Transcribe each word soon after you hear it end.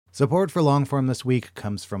Support for Longform this week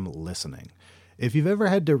comes from listening. If you've ever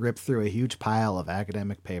had to rip through a huge pile of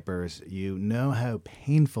academic papers, you know how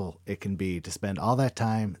painful it can be to spend all that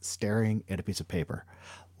time staring at a piece of paper.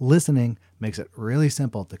 Listening makes it really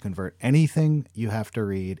simple to convert anything you have to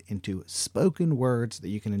read into spoken words that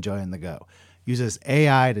you can enjoy on the go. Uses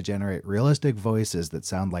AI to generate realistic voices that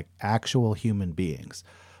sound like actual human beings.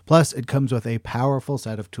 Plus, it comes with a powerful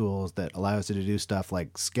set of tools that allows you to do stuff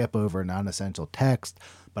like skip over non-essential text,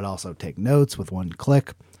 but also take notes with one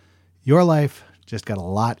click. Your life just got a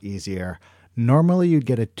lot easier. Normally, you'd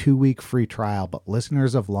get a 2-week free trial, but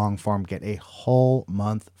listeners of Longform get a whole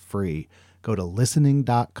month free. Go to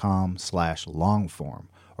listening.com/longform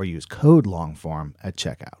or use code longform at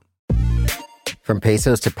checkout. From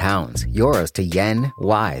pesos to pounds, euros to yen,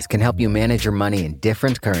 Wise can help you manage your money in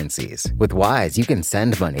different currencies. With Wise, you can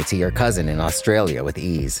send money to your cousin in Australia with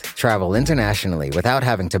ease, travel internationally without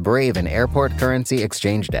having to brave an airport currency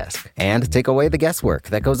exchange desk, and take away the guesswork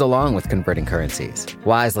that goes along with converting currencies.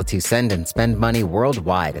 Wise lets you send and spend money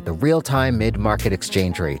worldwide at the real-time mid-market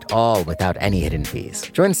exchange rate, all without any hidden fees.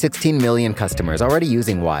 Join 16 million customers already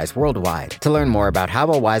using Wise worldwide. To learn more about how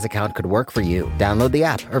a Wise account could work for you, download the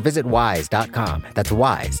app or visit wise.com. That's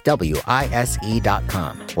Wise,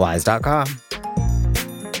 WISE.com. Wise.com.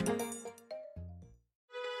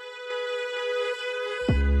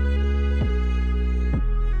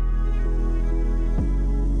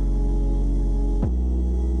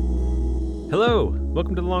 Hello,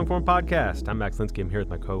 welcome to the Longform Podcast. I'm Max Linsky. I'm here with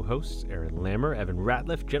my co-hosts, Aaron Lammer, Evan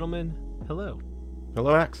Ratliff. Gentlemen, hello.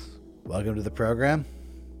 Hello, Max. Welcome to the program.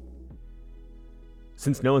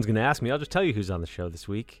 Since no one's going to ask me, I'll just tell you who's on the show this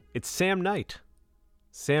week. It's Sam Knight.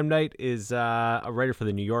 Sam Knight is a writer for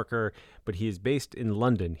The New Yorker, but he is based in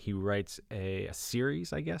London. He writes a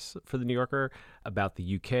series, I guess, for The New Yorker about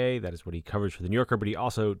the UK. That is what he covers for The New Yorker, but he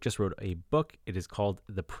also just wrote a book. It is called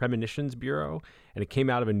The Premonitions Bureau, and it came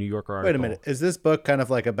out of a New Yorker article. Wait a minute. Is this book kind of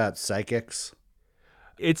like about psychics?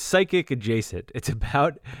 It's psychic adjacent. It's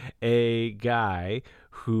about a guy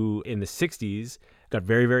who in the 60s got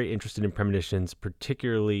very, very interested in premonitions,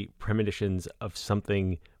 particularly premonitions of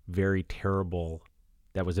something very terrible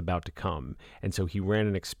that was about to come. And so he ran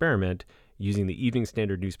an experiment using the Evening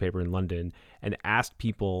Standard newspaper in London and asked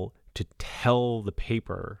people to tell the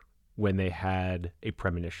paper when they had a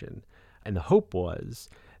premonition. And the hope was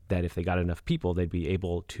that if they got enough people, they'd be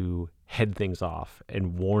able to head things off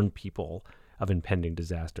and warn people of impending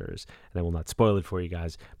disasters. And I will not spoil it for you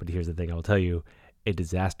guys, but here's the thing I will tell you. A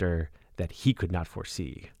disaster that he could not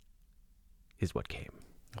foresee is what came.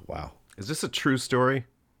 Wow. Is this a true story?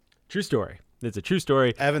 True story. It's a true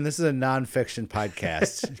story. Evan, this is a nonfiction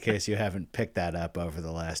podcast, in case you haven't picked that up over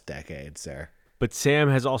the last decade, sir. But Sam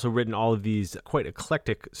has also written all of these quite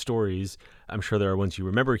eclectic stories. I'm sure there are ones you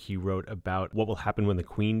remember. He wrote about what will happen when the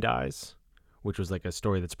Queen dies, which was like a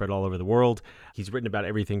story that spread all over the world. He's written about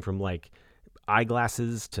everything from like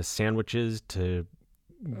eyeglasses to sandwiches to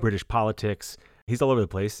British politics. He's all over the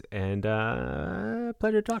place, and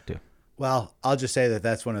pleasure to talk to. Well, I'll just say that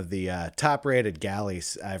that's one of the top-rated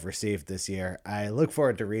galleys I've received this year. I look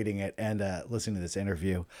forward to reading it and listening to this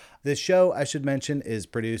interview. This show, I should mention, is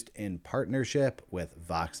produced in partnership with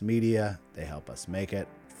Vox Media. They help us make it.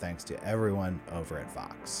 Thanks to everyone over at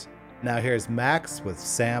Vox. Now here's Max with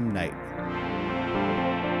Sam Knight.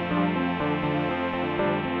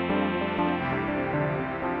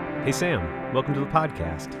 Hey, Sam. Welcome to the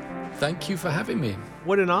podcast. Thank you for having me.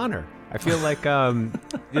 What an honor. I feel like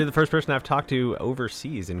you're the first person I've talked to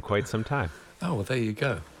overseas in quite some time. Oh, well, there you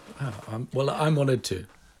go. Oh, I'm honored to.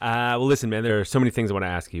 Well, listen, man, there are so many things I want to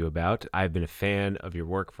ask you about. I've been a fan of your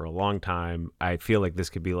work for a long time. I feel like this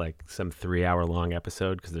could be like some 3-hour-long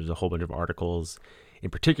episode because there's a whole bunch of articles in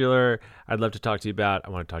particular I'd love to talk to you about. I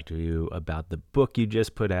want to talk to you about the book you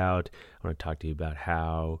just put out. I want to talk to you about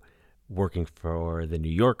how working for The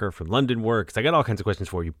New Yorker from London works. I got all kinds of questions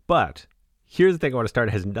for you, but here's the thing I want to start.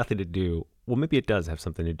 It has nothing to do, well, maybe it does have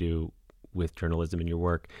something to do with journalism and your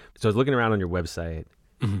work. So I was looking around on your website,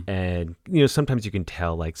 and, you know, sometimes you can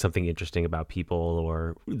tell like something interesting about people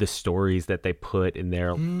or the stories that they put in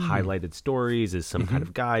their highlighted stories is some kind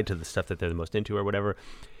of guide to the stuff that they're the most into or whatever.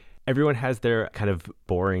 Everyone has their kind of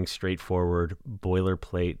boring, straightforward,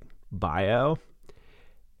 boilerplate bio.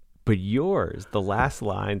 But yours, the last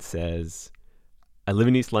line says, I live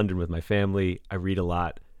in East London with my family. I read a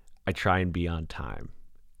lot. I try and be on time.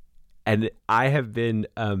 And I have been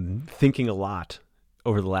thinking a lot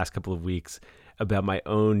over the last couple of weeks about my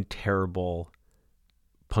own terrible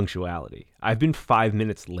punctuality. I've been 5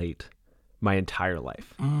 minutes late my entire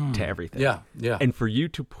life to everything. Yeah. And for you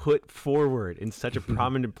to put forward in such a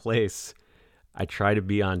prominent place, I try to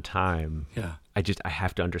be on time. Yeah. I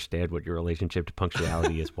have to understand what your relationship to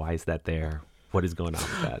punctuality is. Why is that there? What is going on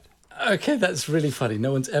with that? Okay, that's really funny.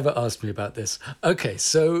 No one's ever asked me about this. Okay,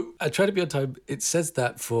 so I try to be on time. It says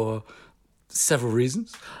that for several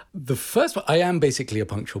reasons. The first one, I am basically a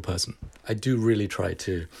punctual person. I do really try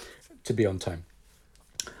to be on time.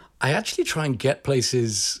 I actually try and get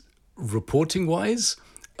places reporting-wise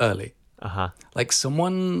early. Like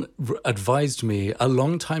someone advised me a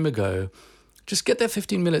long time ago, just get there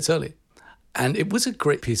 15 minutes early. And it was a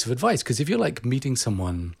great piece of advice, because if you're like meeting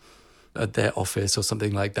someone at their office or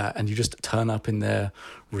something like that, and you just turn up in their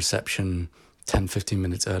reception 10, 15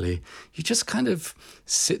 minutes early, you just kind of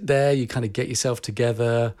sit there, you kind of get yourself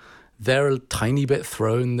together. They're a tiny bit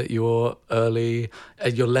thrown that you're early,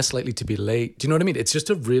 and you're less likely to be late. Do you know what I mean? It's just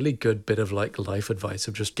a really good bit of like life advice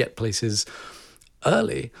of just get places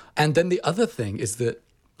early. And then the other thing is that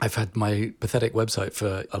I've had my pathetic website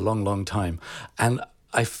for a long, long time. And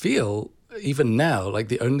I feel even now, like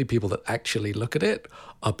the only people that actually look at it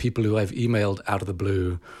are people who I've emailed out of the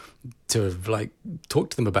blue to like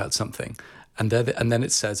talk to them about something. And then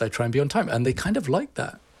it says I try and be on time. And they kind of like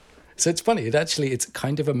that. So it's funny. It's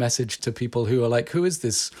kind of a message to people who are like, who is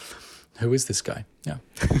this guy? Yeah.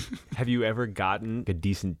 Have you ever gotten a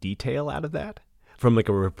decent detail out of that? From like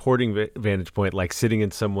a reporting vantage point, like sitting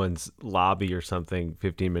in someone's lobby or something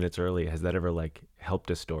 15 minutes early, has that ever like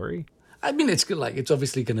helped a story? I mean, it's good. Like, it's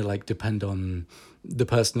obviously going to like depend on the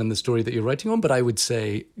person and the story that you're writing on, but I would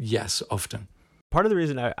say yes, often. Part of the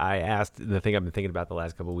reason I asked, the thing I've been thinking about the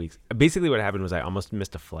last couple of weeks, basically what happened was I almost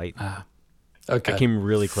missed a flight. Okay. I came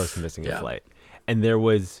really close to missing a flight. And there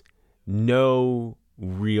was no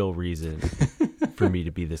real reason for me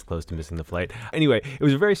to be this close to missing the flight. Anyway, it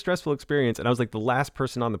was a very stressful experience. And I was like the last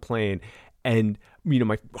person on the plane. And, you know,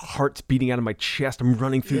 my heart's beating out of my chest. I'm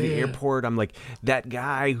running through the airport. I'm like that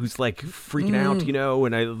guy who's like freaking out, you know,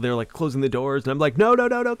 and they're like closing the doors. And I'm like, no,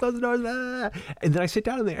 close the doors. Ah. And then I sit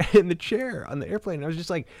down in the chair on the airplane. And I was just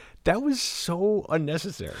like, that was so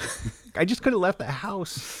unnecessary. I just could have left the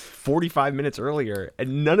house 45 minutes earlier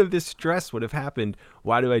and none of this stress would have happened.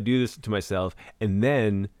 Why do I do this to myself? And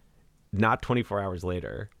then not 24 hours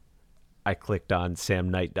later, I clicked on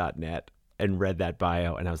samknight.net and read that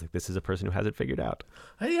bio, and I was like, this is a person who has it figured out.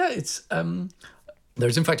 Yeah, it's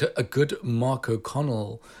there's in fact a good Mark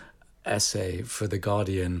O'Connell essay for The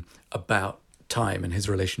Guardian about time and his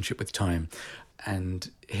relationship with time, and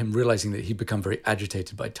him realizing that he'd become very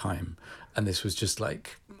agitated by time, and this was just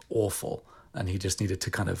like awful, and he just needed to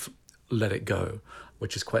kind of let it go,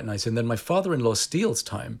 which is quite nice. And then my father-in-law steals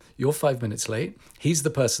time. You're 5 minutes late. He's the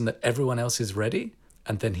person that everyone else is ready,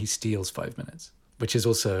 and then he steals 5 minutes. Which is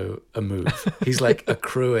also a move. He's like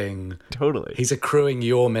accruing. Totally. He's accruing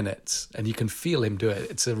your minutes, and you can feel him do it.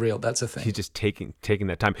 That's a thing. He's just taking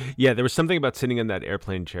that time. Yeah, there was something about sitting in that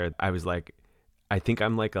airplane chair. I was like, I think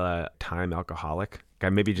I'm like a time alcoholic.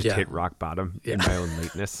 I maybe just hit rock bottom in my own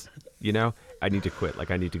lateness. You know, I need to quit.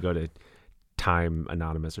 Like I need to go to Time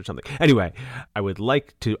Anonymous or something. Anyway, I would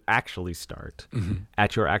like to actually start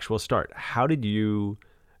at your actual start. How did you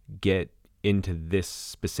get into this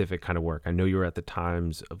specific kind of work? I know you were at the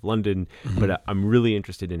Times of London, but I'm really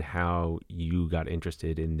interested in how you got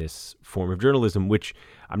interested in this form of journalism, which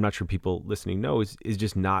I'm not sure people listening know is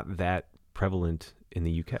just not that prevalent in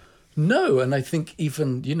the UK. No, and I think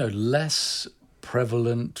even, less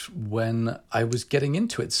prevalent when I was getting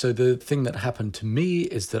into it. So the thing that happened to me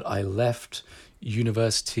is that I left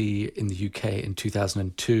university in the UK in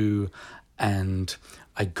 2002, and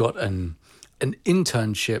I got an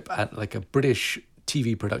internship at like a British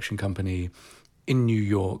TV production company in New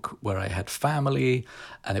York where I had family,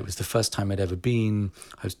 and it was the first time I'd ever been.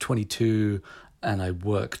 I was 22 and I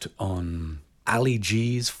worked on Ali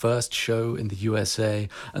G's first show in the USA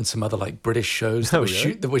and some other like British shows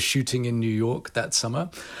that were shooting in New York that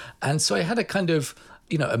summer. And so I had a kind of,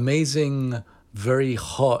 amazing, very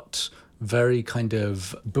hot, very kind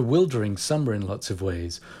of bewildering summer in lots of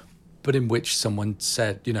ways, but in which someone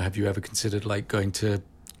said, have you ever considered like going to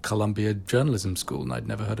Columbia Journalism School? And I'd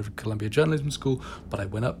never heard of Columbia Journalism School, but I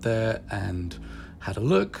went up there and had a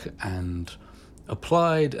look and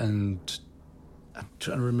applied, and I'm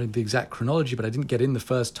trying to remember the exact chronology, but I didn't get in the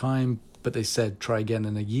first time, but they said try again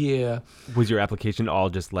in a year. Was your application all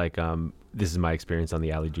just like, this is my experience on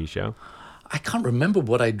the Ali G show? I can't remember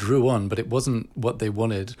what I drew on, but it wasn't what they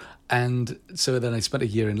wanted. And so then I spent a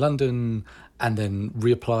year in London and then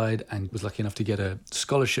reapplied and was lucky enough to get a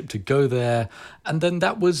scholarship to go there. And then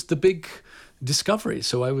that was the big discovery.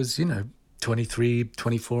 So I was, 23,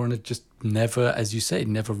 24, and had just never, as you say,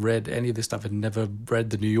 never read any of this stuff. I'd never read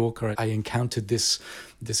The New Yorker. I encountered this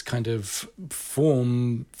kind of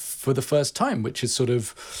form for the first time, which is sort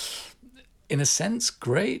of, in a sense,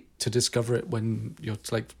 great to discover it when you're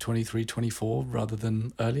like 23, 24 rather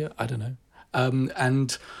than earlier. I don't know.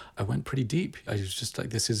 And I went pretty deep. I was just like,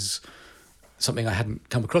 this is something I hadn't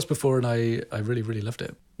come across before, and I really, really loved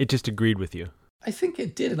it. It just agreed with you. I think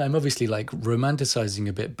it did, and I'm obviously like romanticizing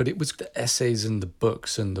a bit, but it was the essays and the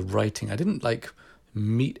books and the writing. I didn't like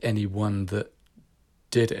meet anyone that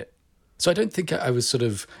did it. So I don't think I was sort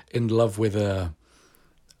of in love with a,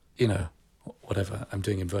 whatever, I'm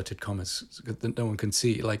doing inverted commas that no one can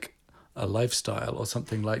see, like a lifestyle or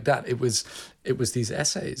something like that. It was these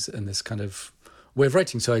essays and this kind of way of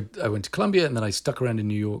writing. So I went to Columbia, and then I stuck around in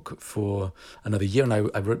New York for another year, and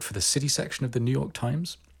I wrote for the city section of the New York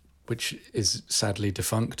Times, which is sadly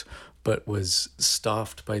defunct, but was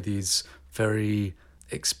staffed by these very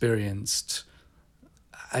experienced,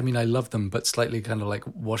 I mean, I love them, but slightly kind of like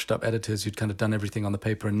washed up editors who'd kind of done everything on the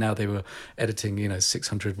paper, and now they were editing,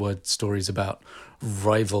 600-word stories about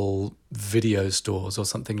rival video stores or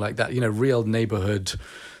something like that, real neighborhood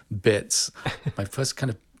bits. My first kind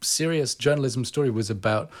of serious journalism story was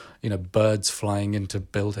about, birds flying into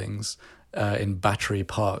buildings in Battery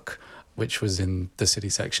Park, which was in the city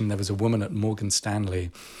section. There was a woman at Morgan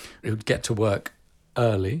Stanley who'd get to work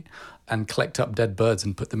early and collect up dead birds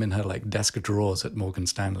and put them in her like desk drawers at Morgan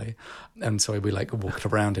Stanley. And so we like walked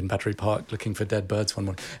around in Battery Park looking for dead birds one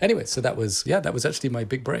morning. Anyway, so that was actually my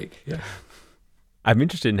big break. Yeah. I'm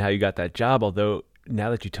interested in how you got that job, although now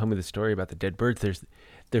that you tell me the story about the dead birds,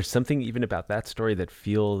 there's something even about that story that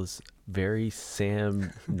feels very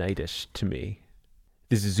Sam Knight-ish to me.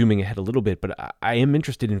 This is zooming ahead a little bit, but I am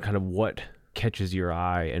interested in kind of what catches your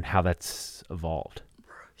eye and how that's evolved.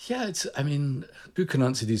 Yeah, who can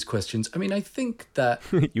answer these questions? I mean, I think that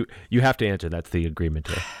you have to answer. That's the agreement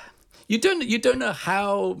here. You don't know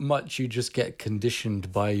how much you just get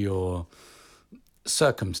conditioned by your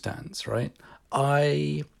circumstance, right?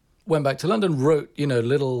 I went back to London, wrote,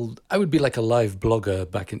 I would be like a live blogger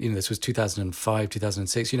back in, this was 2005,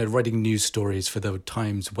 2006, writing news stories for the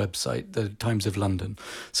Times website, the Times of London.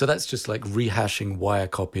 So that's just like rehashing wire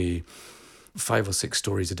copy, 5 or 6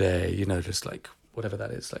 stories a day, just like whatever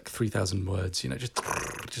that is, like 3,000 words,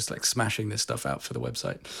 just like smashing this stuff out for the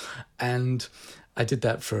website. And I did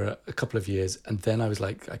that for a couple of years. And then I was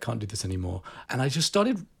like, I can't do this anymore. And I just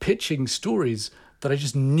started pitching stories that I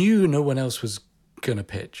just knew no one else was going to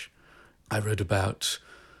pitch. I wrote about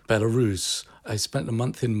Belarus. I spent a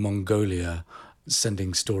month in Mongolia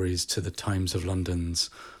sending stories to the Times of London's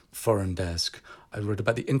foreign desk. I wrote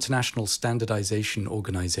about the International Standardization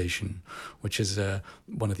Organization, which is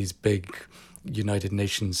one of these big United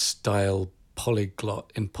Nations style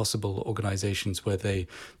polyglot impossible organizations where they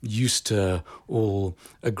used to all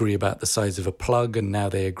agree about the size of a plug, and now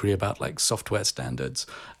they agree about like software standards.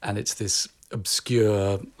 And it's this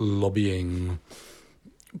obscure lobbying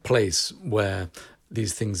place where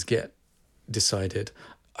these things get decided.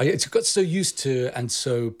 I got so used to and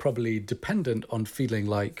so probably dependent on feeling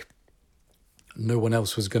like no one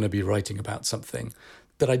else was going to be writing about something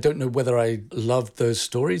that I don't know whether I loved those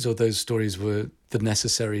stories or those stories were the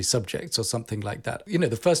necessary subjects or something like that.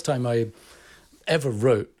 The first time I ever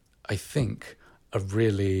wrote, I think, a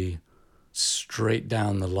really straight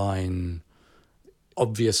down the line,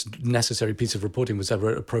 obvious, necessary piece of reporting was I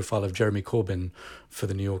wrote a profile of Jeremy Corbyn for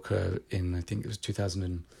The New Yorker in, I think it was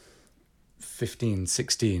 2015,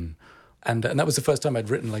 16. And that was the first time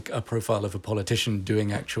I'd written like a profile of a politician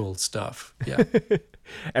doing actual stuff. Yeah.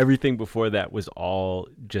 Everything before that was all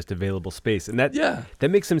just available space. And that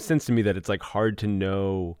makes some sense to me, that it's like hard to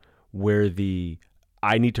know where the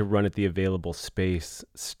I need to run at the available space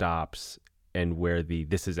stops and where the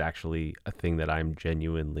this is actually a thing that I'm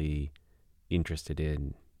genuinely interested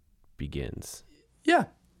in begins. Yeah.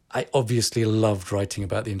 I obviously loved writing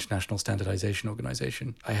about the International Standardization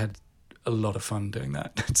Organization. I had a lot of fun doing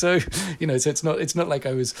that. So, so it's not like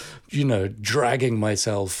I was, dragging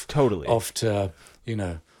myself totally off to,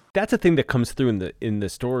 That's a thing that comes through in the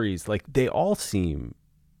stories. Like they all seem,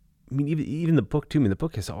 I mean, even the book too. I mean, the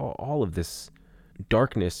book has all of this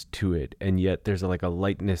darkness to it, and yet there's a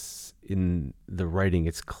lightness in the writing.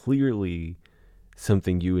 It's clearly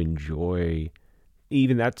something you enjoy.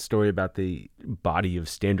 Even that story about the body of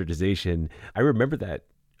standardization, I remember that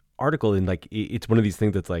article, and like it's one of these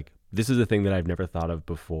things that's like, this is a thing that I've never thought of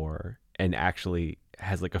before and actually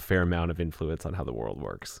has like a fair amount of influence on how the world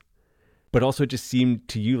works. But also it just seemed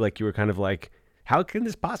to you like you were kind of like, how can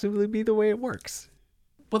this possibly be the way it works?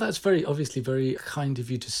 Well, that's obviously very kind of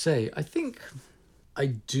you to say. I think I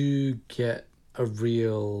do get a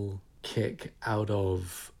real kick out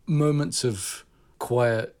of moments of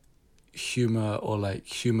quiet humor or like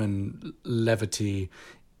human levity,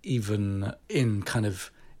 even in kind of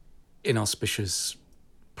inauspicious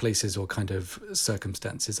places or kind of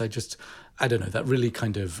circumstances. I don't know, that really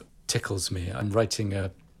kind of tickles me. I'm writing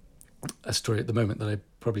a story at the moment that I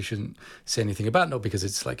probably shouldn't say anything about, not because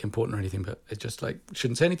it's like important or anything, but it just like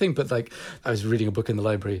shouldn't say anything. But like I was reading a book in the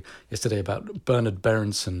library yesterday about Bernard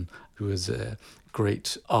Berenson, who was a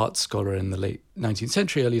great art scholar in the late 19th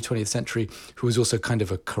century, early 20th century, who was also kind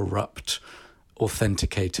of a corrupt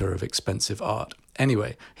authenticator of expensive art.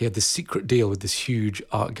 Anyway, he had this secret deal with this huge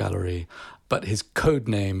art gallery, but his code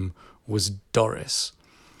name was Doris.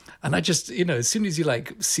 And I just, as soon as you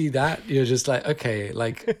like see that, you're just like, okay,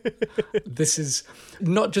 like this is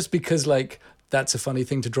not just because like that's a funny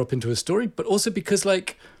thing to drop into a story, but also because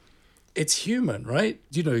like it's human, right?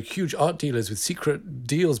 Huge art dealers with secret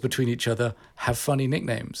deals between each other have funny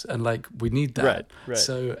nicknames, and like we need that. Right.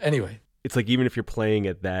 So anyway. It's like even if you're playing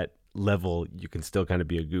at that level, you can still kind of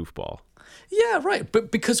be a goofball. Yeah, right. But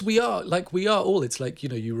because we are all, it's like,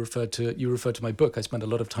 you referred to my book. I spent a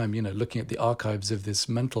lot of time, looking at the archives of this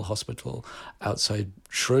mental hospital outside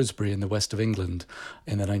Shrewsbury in the west of England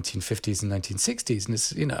in the 1950s and 1960s. And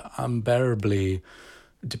it's, unbearably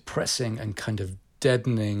depressing and kind of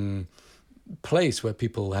deadening place where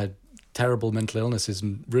people had terrible mental illnesses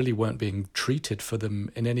and really weren't being treated for them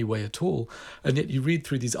in any way at all. And yet you read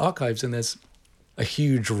through these archives and there's a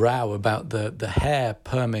huge row about the hair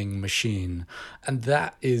perming machine. And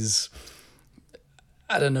that is,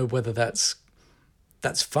 I don't know whether that's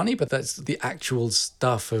funny, but that's the actual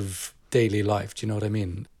stuff of daily life. Do you know what I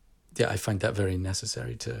mean? Yeah, I find that very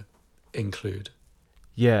necessary to include.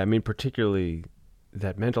 Yeah, I mean, particularly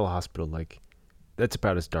that mental hospital, like that's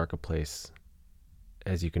about as dark a place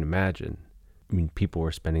as you can imagine. I mean, people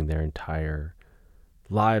were spending their entire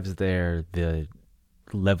lives there. The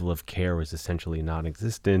level of care was essentially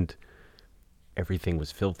non-existent. Everything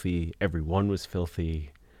was filthy. Everyone was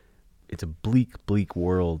filthy. It's a bleak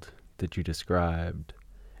world that you described.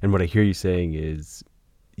 And what I hear you saying is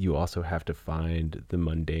you also have to find the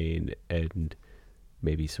mundane and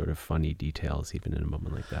maybe sort of funny details even in a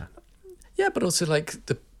moment like that. Yeah, but also like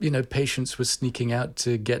patients were sneaking out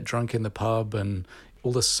to get drunk in the pub and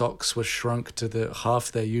all the socks were shrunk to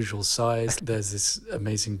half their usual size. There's this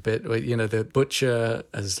amazing bit where, the butcher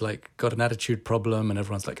has like got an attitude problem and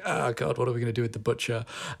everyone's like, oh God, what are we going to do with the butcher?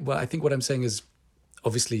 Well, I think what I'm saying is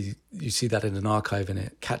obviously you see that in an archive and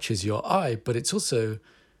it catches your eye, but it's also,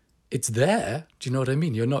 it's there. Do you know what I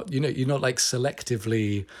mean? You're not like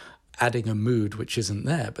selectively adding a mood which isn't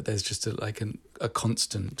there, but there's just a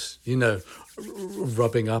constant,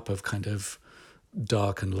 rubbing up of kind of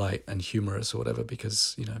dark and light and humorous or whatever,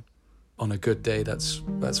 because on a good day that's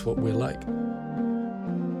what we're like.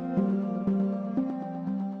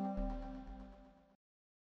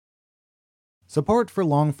 Support for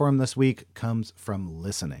Longform this week comes from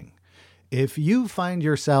listening. If you find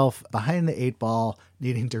yourself behind the eight ball,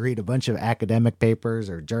 needing to read a bunch of academic papers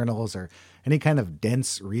or journals or any kind of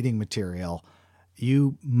dense reading material,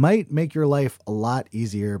 you might make your life a lot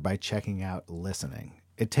easier by checking out listening.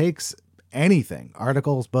 It takes anything,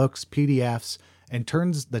 articles, books, PDFs, and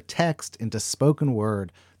turns the text into spoken word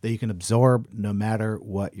that you can absorb no matter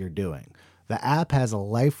what you're doing. The app has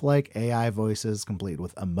lifelike AI voices complete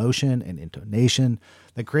with emotion and intonation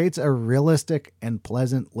that creates a realistic and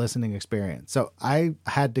pleasant listening experience. So I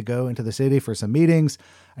had to go into the city for some meetings.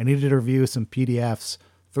 I needed to review some PDFs,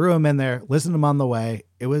 threw them in there, listened to them on the way.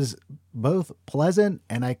 It was both pleasant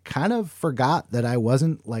and I kind of forgot that I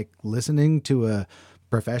wasn't like listening to a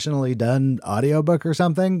professionally done audiobook or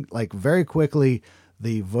something. Like very quickly,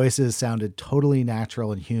 the voices sounded totally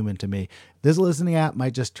natural and human to me. This listening app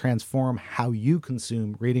might just transform how you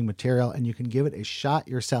consume reading material, and you can give it a shot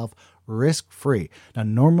yourself risk-free. Now,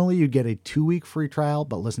 normally you'd get a 2-week free trial,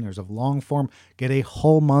 but listeners of Longform get a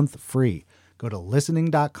whole month free. Go to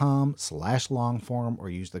listening.com/longform or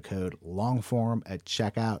use the code longform at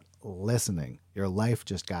checkout. Listening. Your life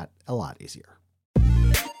just got a lot easier.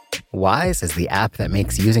 Wise is the app that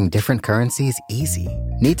makes using different currencies easy.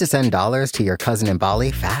 Need to send dollars to your cousin in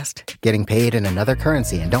Bali fast? Getting paid in another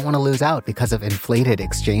currency and don't want to lose out because of inflated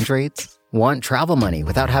exchange rates? Want travel money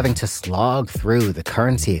without having to slog through the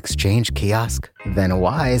currency exchange kiosk? Then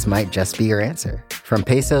Wise might just be your answer. From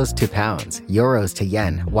pesos to pounds, euros to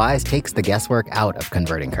yen, Wise takes the guesswork out of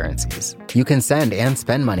converting currencies. You can send and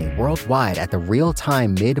spend money worldwide at the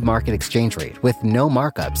real-time mid-market exchange rate with no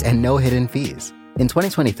markups and no hidden fees. In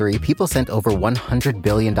 2023, people sent over $100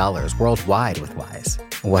 billion worldwide with Wise.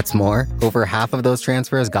 What's more, over half of those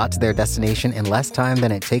transfers got to their destination in less time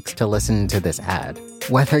than it takes to listen to this ad.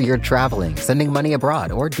 Whether you're traveling, sending money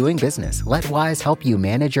abroad, or doing business, let Wise help you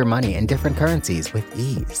manage your money in different currencies with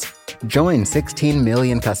ease. Join 16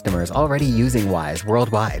 million customers already using Wise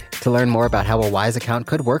worldwide. To learn more about how a Wise account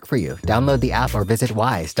could work for you, download the app or visit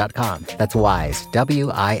wise.com. That's Wise,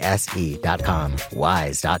 WISE.com.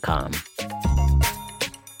 Wise.com.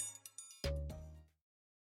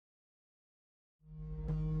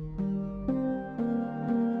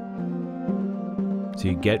 So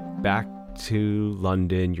you get back to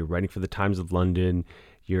London, you're writing for the Times of London,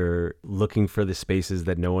 you're looking for the spaces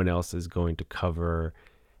that no one else is going to cover.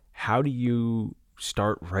 How do you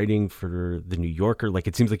start writing for the New Yorker? Like,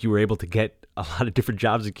 it seems like you were able to get a lot of different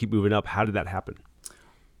jobs and keep moving up. How did that happen?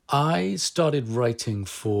 I started writing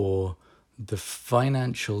for the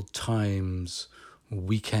Financial Times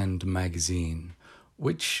weekend magazine,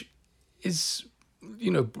 which is,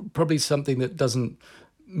 probably something that doesn't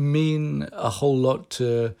mean a whole lot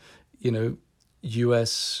to,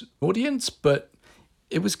 US audience, but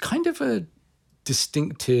it was kind of a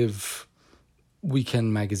distinctive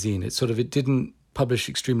weekend magazine. It didn't publish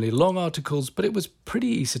extremely long articles, but it was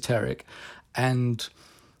pretty esoteric. And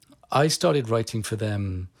I started writing for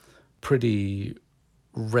them pretty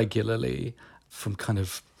regularly from kind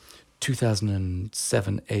of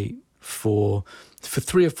 2007, 8, for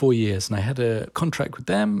 3 or 4 years. And I had a contract with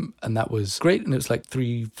them, and that was great. And it was like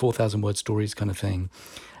 4,000 word stories kind of thing.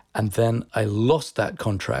 And then I lost that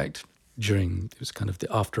contract it was kind of the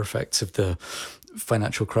after effects of the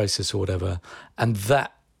financial crisis or whatever. And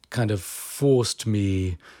that kind of forced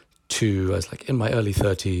me I was like in my early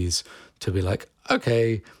 30s, to be like,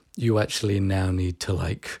 okay, you actually now need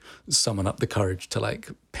to summon up the courage to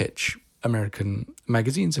pitch American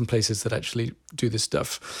magazines and places that actually do this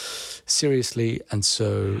stuff seriously. And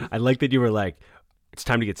so I like that you were like, it's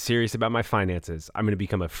time to get serious about my finances. I'm going to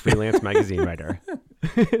become a freelance magazine writer.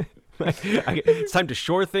 It's time to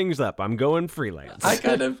shore things up. I'm going freelance.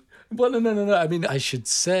 No. I mean, I should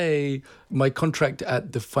say my contract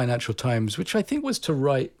at the Financial Times, which I think was to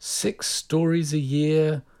write 6 stories a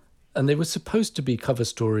year, and they were supposed to be cover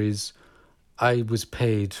stories. I was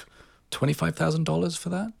paid $25,000 for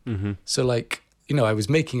that. Mm-hmm. So I was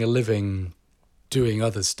making a living doing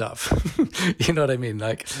other stuff. You know what I mean?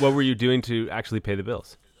 What were you doing to actually pay the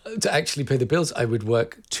bills? To actually pay the bills, I would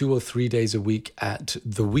work 2 or 3 days a week at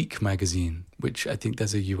The Week magazine, which I think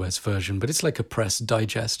there's a US version, but it's like a press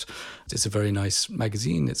digest. It's a very nice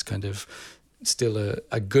magazine. It's kind of still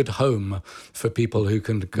a good home for people who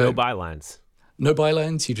can go. No bylines. No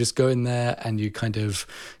bylines. You just go in there and you kind of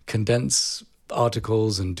condense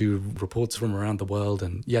articles and do reports from around the world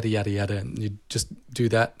and yada, yada, yada. And you just do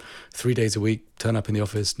that 3 days a week, turn up in the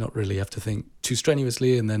office, not really have to think too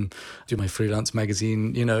strenuously, and then do my freelance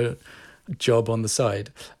magazine, job on the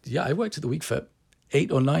side. Yeah, I worked at The Week for 8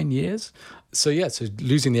 or 9 years. So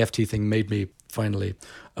losing the FT thing made me finally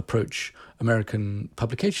approach American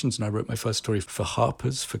publications. And I wrote my first story for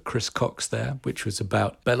Harper's, for Chris Cox there, which was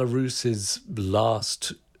about Belarus's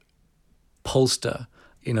last pollster.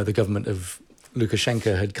 The government of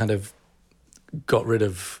Lukashenko had kind of got rid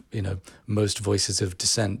of, most voices of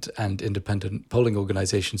dissent and independent polling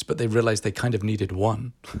organizations, but they realized they kind of needed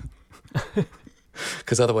one.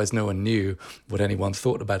 Because otherwise no one knew what anyone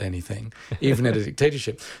thought about anything, even in a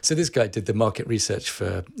dictatorship. So this guy did the market research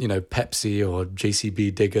for, Pepsi or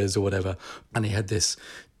JCB diggers or whatever. And he had this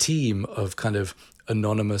team of kind of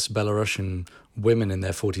anonymous Belarusian women in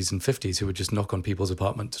their 40s and 50s who would just knock on people's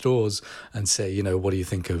apartment doors and say, what do you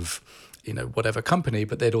think of, whatever company?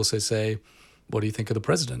 But they'd also say, what do you think of the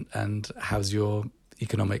president? And how's your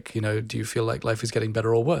economic, do you feel like life is getting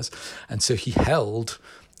better or worse? And so he held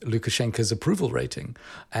Lukashenko's approval rating.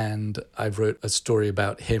 And I wrote a story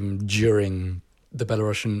about him during the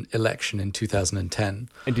Belarusian election in 2010.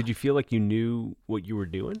 And did you feel like you knew what you were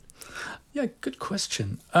doing? Yeah, good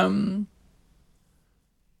question. I'm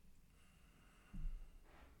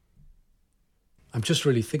just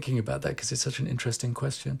really thinking about that because it's such an interesting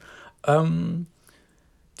question.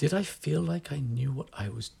 Did I feel like I knew what I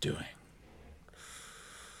was doing?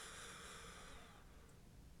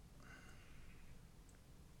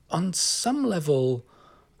 On some level,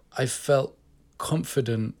 I felt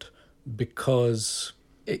confident because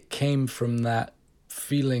it came from that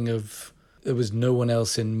feeling of there was no one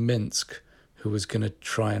else in Minsk who was going to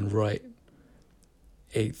try and write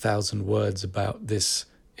 8,000 words about this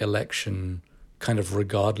election, kind of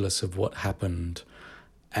regardless of what happened.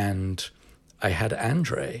 And I had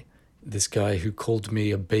Andrei, this guy who called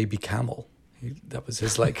me a baby camel. That was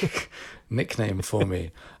his nickname for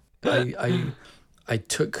me. I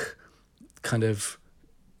took kind of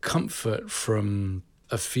comfort from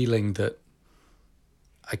a feeling that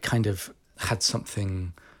I kind of had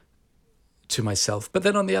something to myself. But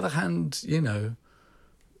then on the other hand, no,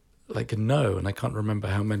 and I can't remember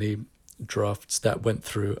how many drafts that went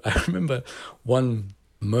through. I remember one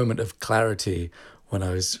moment of clarity when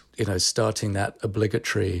I was, starting that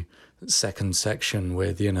obligatory second section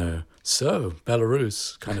with, so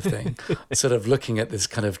Belarus kind of thing, sort of looking at this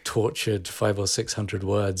kind of tortured 500 or 600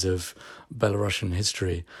 words of Belarusian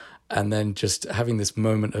history, and then just having this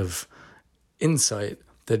moment of insight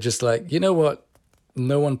that just like, you know what?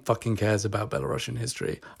 No one fucking cares about Belarusian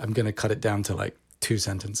history. I'm going to cut it down to like 2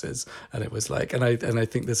 sentences. And it was like, and I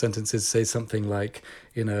think the sentences say something like,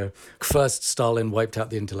 first Stalin wiped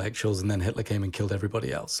out the intellectuals and then Hitler came and killed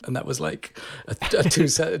everybody else. And that was like a two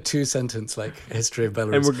sentence like history of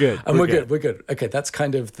Belarus. And we're good. And we're good. Okay, that's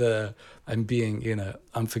kind of I'm being,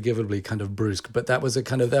 unforgivably kind of brusque. But that was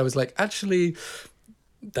like, actually,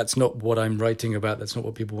 that's not what I'm writing about. That's not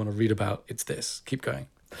what people want to read about. It's this. Keep going.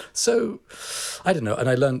 So, I don't know. And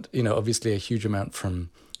I learned, obviously a huge amount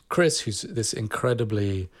from Chris, who's this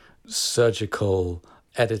incredibly surgical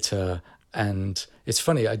editor. And it's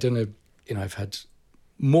funny, I don't know, I've had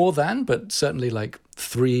more than, but certainly like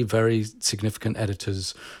 3 very significant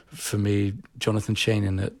editors for me: Jonathan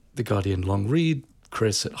Shainin at The Guardian Long Read,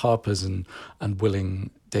 Chris at Harper's, and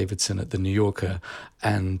Willing Davidson at The New Yorker.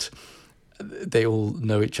 And they all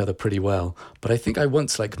know each other pretty well. But I think I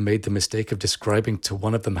once like made the mistake of describing to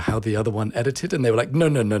one of them how the other one edited, and they were like, no,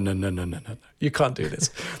 you can't do this.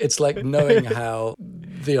 It's like knowing how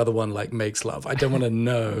the other one like makes love. I don't want to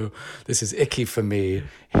know. This is icky for me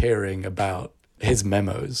hearing about his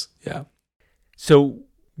memos. Yeah. So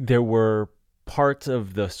there were parts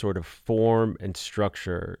of the sort of form and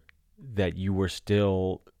structure that you were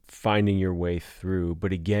still finding your way through,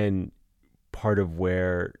 but again, part of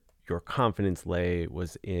where your confidence lay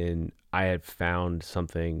was in, I had found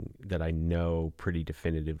something that I know pretty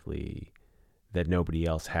definitively that nobody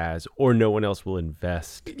else has, or no one else will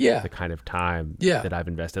invest the kind of time that I've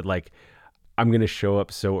invested. Like, I'm going to show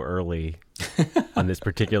up so early on this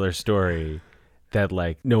particular story that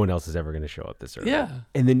like no one else is ever going to show up this early. Yeah.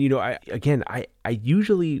 And then, I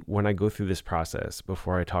usually, when I go through this process,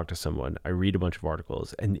 before I talk to someone, I read a bunch of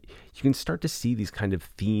articles, and you can start to see these kind of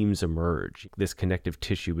themes emerge, this connective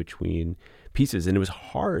tissue between pieces. And it was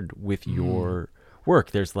hard with your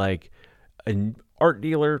work. There's like an art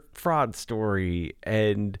dealer fraud story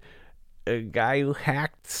and a guy who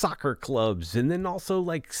hacked soccer clubs, and then also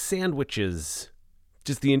like sandwiches,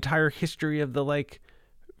 just the entire history of the like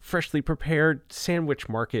freshly prepared sandwich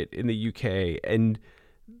market in the UK and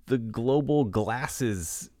the global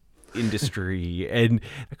glasses industry. And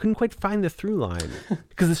I couldn't quite find the through line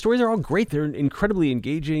because the stories are all great. They're incredibly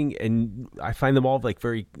engaging, and I find them all like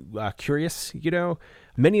very curious.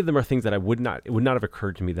 Many of them are things that it would not have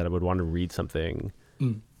occurred to me that I would want to read something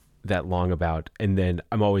that long about. And then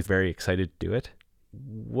I'm always very excited to do it.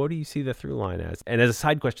 What do you see the through line as? And as a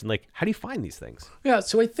side question, like, how do you find these things? Yeah.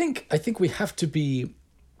 So I think we have to be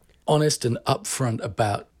honest and upfront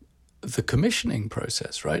about the commissioning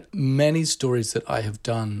process, right? Many stories that I have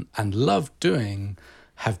done and loved doing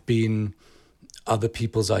have been other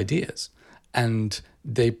people's ideas, and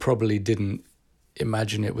they probably didn't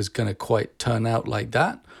imagine it was going to quite turn out like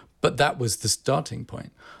that, but that was the starting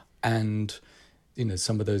point. And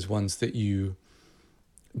some of those ones that you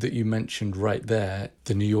mentioned right there,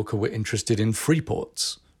 the New Yorker were interested in free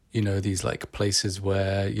ports, these like places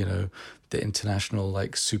where the international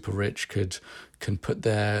like super rich can put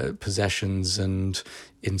their possessions and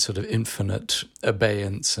in sort of infinite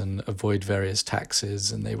abeyance and avoid various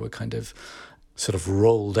taxes, and they were kind of sort of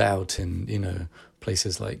rolled out in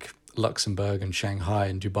places like Luxembourg and Shanghai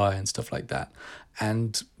and Dubai and stuff like that.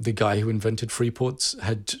 And the guy who invented free ports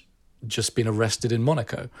had just been arrested in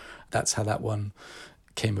Monaco. That's how that one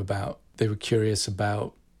came about. They were curious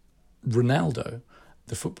about Ronaldo,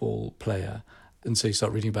 the football player. And so you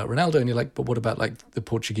start reading about Ronaldo and you're like, but what about like the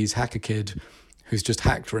Portuguese hacker kid who's just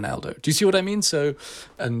hacked Ronaldo? Do you see what I mean? So,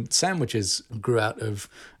 and sandwiches grew out of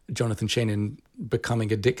Jonathan Shainin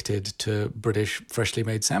becoming addicted to British freshly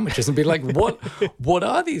made sandwiches and be like, what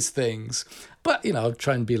are these things? But, I'll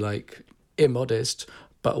try and be like immodest,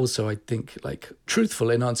 but also I think like truthful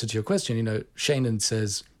in answer to your question. Shainin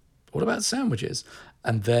says, what about sandwiches?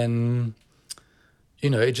 And then,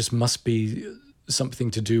 it just must be something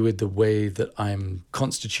to do with the way that I'm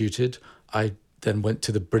constituted. I then went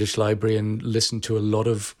to the British Library and listened to a lot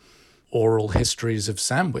of oral histories of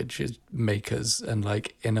sandwich makers. And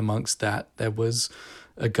like in amongst that, there was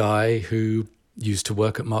a guy who used to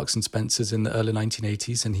work at Marks and Spencer's in the early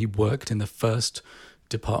 1980s. And he worked in the first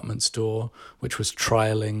department store, which was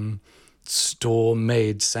trialing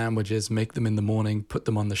store-made sandwiches, make them in the morning, put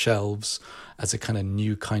them on the shelves as a kind of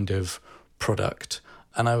new kind of product.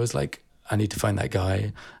 And I was like, I need to find that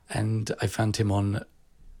guy. And I found him on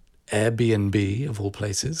Airbnb of all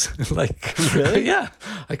places. Like, Really? Yeah.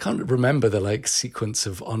 I can't remember the like sequence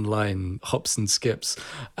of online hops and skips.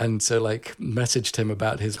 And so like messaged him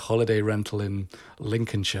about his holiday rental in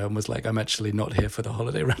Lincolnshire and was like, I'm actually not here for the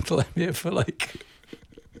holiday rental. I'm here for like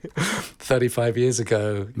 35 years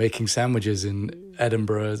ago making sandwiches in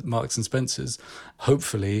Edinburgh, Marks and Spencer's.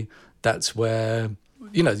 Hopefully that's where,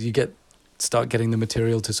 you start getting the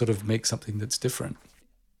material to sort of make something that's different.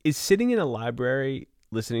 Is sitting in a library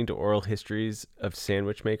listening to oral histories of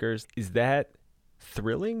sandwich makers, is that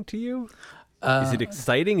thrilling to you? Is it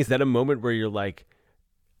exciting? Is that a moment where you're like,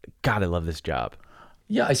 God, I love this job?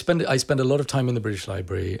 Yeah, I spend a lot of time in the British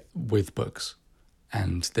Library with books,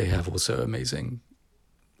 and they have also amazing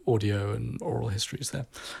audio and oral histories there.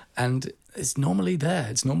 And it's normally there.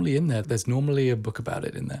 It's normally in there. There's normally a book about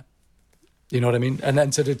it in there. You know what I mean? And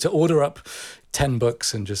then so to order up 10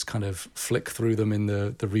 books and just kind of flick through them in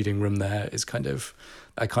the reading room there is kind of,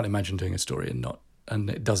 I can't imagine doing a story and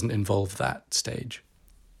it doesn't involve that stage.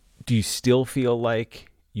 Do you still feel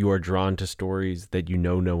like you are drawn to stories that you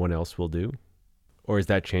know no one else will do? Or is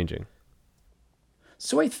that changing?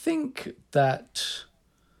 So I think that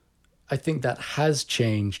has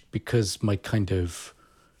changed because my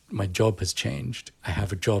job has changed. I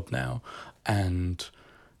have a job now, and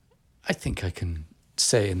I think I can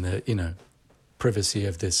say in the, privacy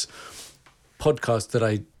of this podcast that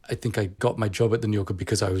I think I got my job at the New Yorker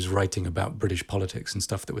because I was writing about British politics and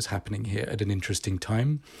stuff that was happening here at an interesting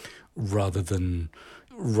time, rather than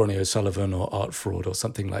Ronnie O'Sullivan or art fraud or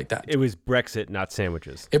something like that. It was Brexit, not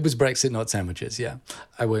sandwiches. It was Brexit, not sandwiches, yeah.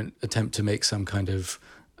 I won't attempt to make some kind of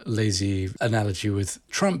lazy analogy with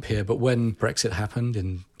Trump here, but when Brexit happened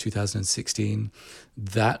in 2016,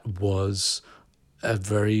 that was a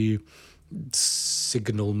very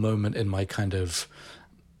signal moment in my kind of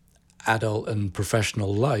adult and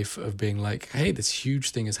professional life of being like, hey, this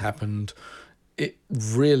huge thing has happened. It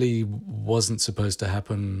really wasn't supposed to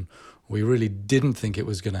happen. We really didn't think it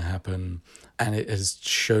was going to happen. And it has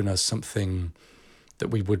shown us something that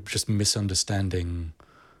we were just misunderstanding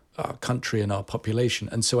our country and our population.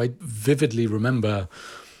 And so I vividly remember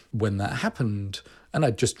when that happened, and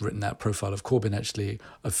I'd just written that profile of Corbyn actually,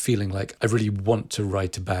 of feeling like I really want to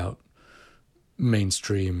write about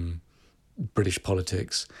mainstream British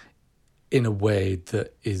politics in a way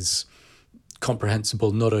that is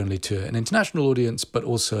comprehensible not only to an international audience, but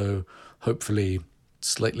also hopefully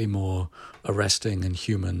slightly more arresting and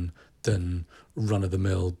human than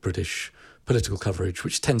run-of-the-mill British political coverage,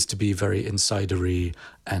 which tends to be very insidery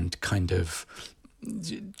and kind of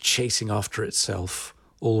chasing after itself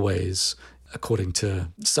always according to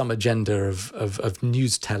some agenda of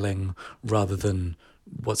news telling rather than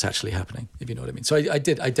what's actually happening, if you know what I mean. So I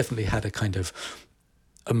definitely had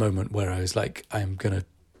a moment where I was like, I'm going to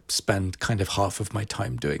spend kind of half of my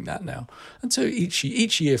time doing that now. And so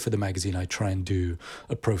each year for the magazine, I try and do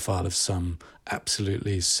a profile of some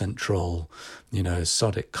absolutely central,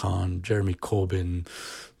 Sadiq Khan, Jeremy Corbyn,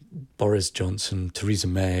 Boris Johnson, Theresa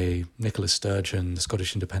May, Nicola Sturgeon, the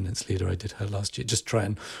Scottish independence leader. I did her last year. Just try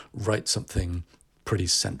and write something pretty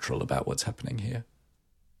central about what's happening here.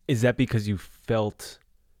 Is that because you felt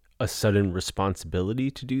a sudden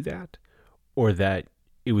responsibility to do that, or that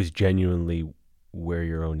it was genuinely where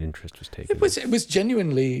your own interest was taken? It was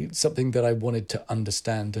genuinely something that I wanted to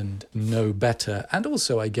understand and know better, and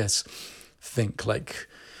also, I guess, think like,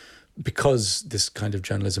 because this kind of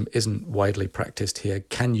journalism isn't widely practiced here,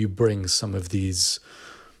 can you bring some of these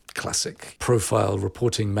classic profile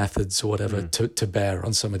reporting methods or whatever to bear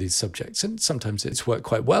on some of these subjects? And sometimes it's worked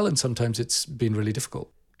quite well, and sometimes it's been really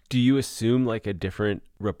difficult. Do you assume like a different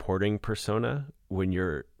reporting persona when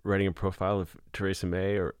you're writing a profile of Theresa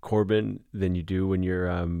May or Corbyn than you do when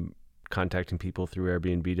you're contacting people through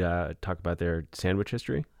Airbnb to talk about their sandwich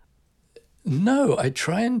history? No, I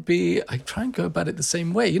try and go about it the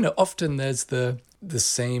same way. Often there's the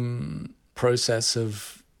same process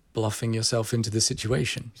of bluffing yourself into the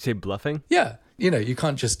situation. You say bluffing? Yeah. You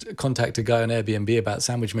can't just contact a guy on Airbnb about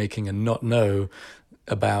sandwich making and not know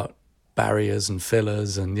about barriers and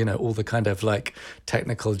fillers and, all the kind of like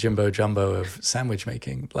technical jimbo jumbo of sandwich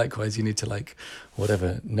making. Likewise, you need to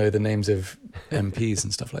know the names of MPs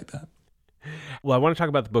and stuff like that. Well, I want to talk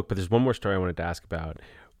about the book, but there's one more story I wanted to ask about,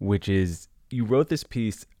 which is you wrote this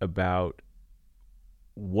piece about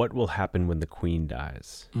what will happen when the Queen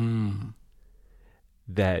dies.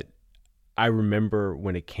 That I remember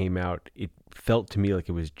when it came out, it felt to me like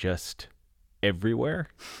it was just everywhere.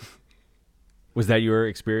 Was that your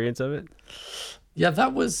experience of it? Yeah,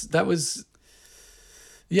 that was.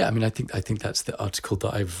 Yeah, I mean, I think that's the article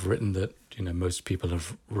that I've written that most people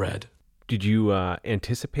have read. Did you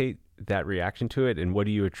anticipate that reaction to it, and what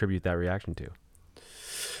do you attribute that reaction to?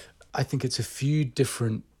 I think it's a few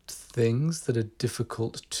different things that are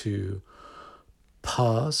difficult to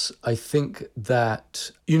pass. I think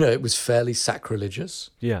that, it was fairly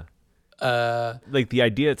sacrilegious. Yeah. Like the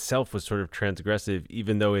idea itself was sort of transgressive,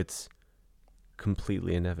 even though it's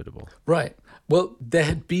completely inevitable. Right. Well, there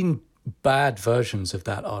had been bad versions of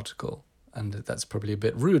that article, and that's probably a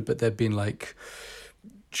bit rude, but there'd been like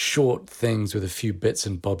short things with a few bits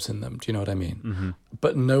and bobs in them. Do you know what I mean? Mm-hmm.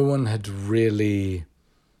 But no one had really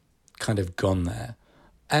kind of gone there.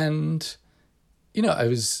 And,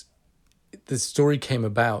 the story came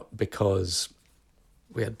about because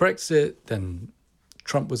we had Brexit, then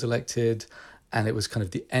Trump was elected, and it was kind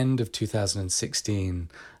of the end of 2016.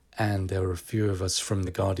 And there were a few of us from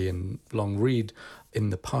The Guardian long read in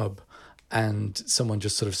the pub. And someone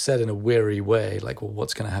just sort of said in a weary way, like, well,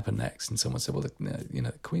 what's going to happen next? And someone said, well,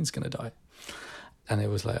 the Queen's going to die. And it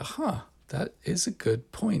was like, that is a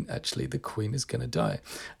good point, actually. The Queen is going to die.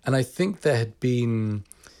 And I think there had been...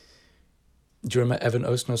 Do you remember Evan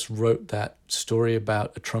Osnos wrote that story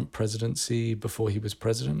about a Trump presidency before he was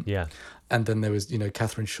president? Yeah. And then there was,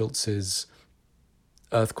 Catherine Schultz's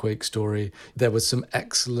earthquake story. There was some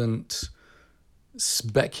excellent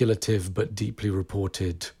speculative but deeply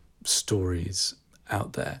reported stories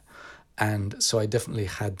out there. And so I definitely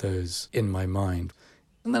had those in my mind.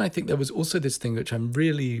 And then I think there was also this thing which I'm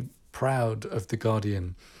really proud of The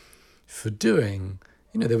Guardian for doing.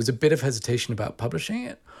 There was a bit of hesitation about publishing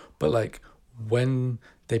it, but like when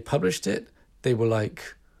they published it, they were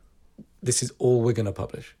like, this is all we're going to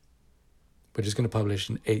publish. We're just going to publish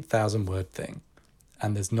an 8,000 word thing.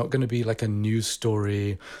 And there's not going to be like a news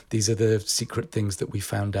story. These are the secret things that we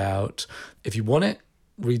found out. If you want it,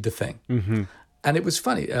 read the thing. Mm-hmm. And it was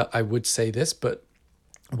funny. I would say this, but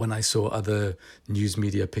when I saw other news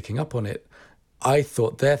media picking up on it, I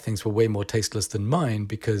thought their things were way more tasteless than mine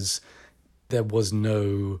because there was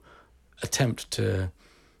no attempt to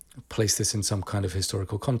place this in some kind of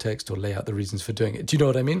historical context or lay out the reasons for doing it. Do you know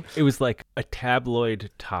what I mean? It was like a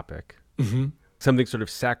tabloid topic. Mm-hmm. Something sort of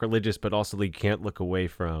sacrilegious, but also like you can't look away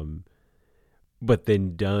from, but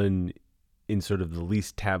then done in sort of the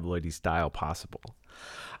least tabloidy style possible.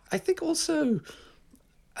 I think also,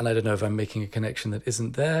 and I don't know if I'm making a connection that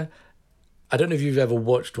isn't there, I don't know if you've ever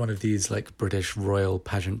watched one of these like British royal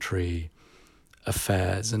pageantry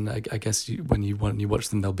affairs, and I guess when you watch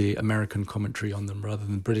them, there'll be American commentary on them rather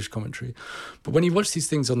than British commentary. But when you watch these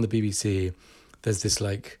things on the BBC, there's this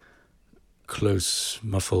like close,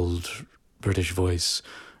 muffled British voice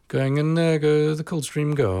going, and there go the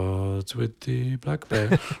Coldstream Guards with the black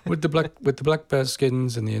bear, with the black bear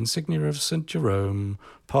skins and the insignia of St. Jerome,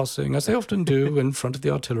 passing as they often do in front of the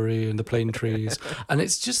artillery and the plane trees, and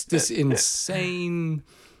it's just this insane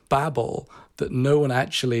babble that no one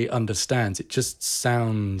actually understands. It just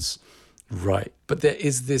sounds right, but there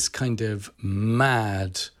is this kind of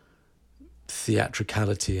mad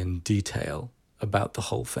theatricality and detail about the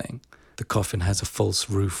whole thing. The coffin has a false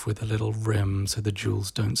roof with a little rim so the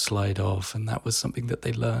jewels don't slide off. And that was something that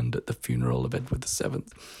they learned at the funeral of Edward VII.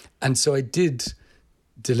 And so I did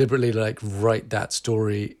deliberately write that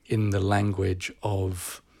story in the language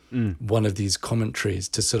of one of these commentaries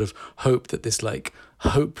to sort of hope that this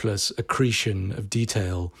hopeless accretion of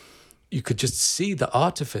detail, you could just see the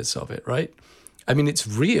artifice of it, right? I mean, it's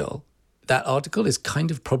real. That article is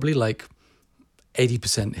kind of probably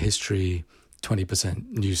 80% history,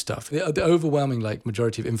 20% new stuff. The overwhelming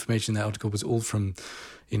majority of information in that article was all from,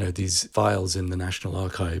 these files in the National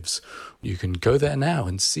Archives. You can go there now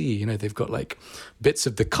and see, they've got bits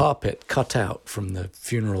of the carpet cut out from the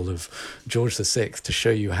funeral of George VI to show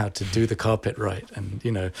you how to do the carpet right. And,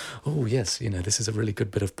 oh yes, this is a really good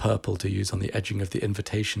bit of purple to use on the edging of the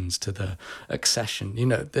invitations to the accession.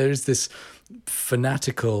 There's this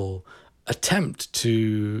fanatical attempt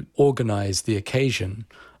to organize the occasion,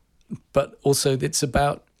 but also it's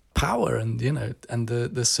about power and, and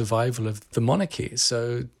the survival of the monarchy.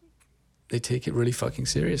 So they take it really fucking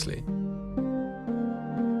seriously.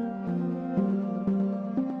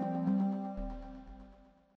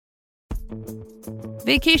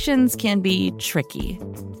 Vacations can be tricky.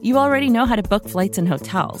 You already know how to book flights and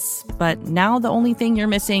hotels, but now the only thing you're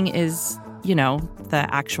missing is, the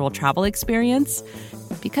actual travel experience.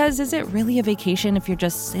 Because is it really a vacation if you're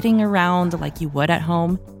just sitting around like you would at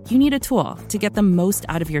home? You need a tool to get the most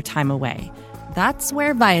out of your time away. That's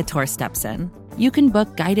where Viator steps in. You can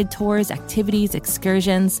book guided tours, activities,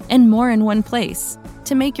 excursions, and more in one place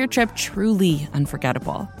to make your trip truly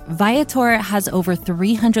unforgettable. Viator has over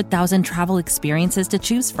 300,000 travel experiences to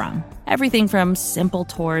choose from. Everything from simple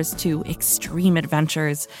tours to extreme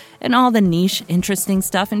adventures and all the niche, interesting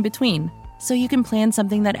stuff in between. So you can plan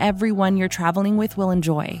something that everyone you're traveling with will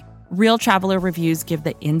enjoy. Real traveler reviews give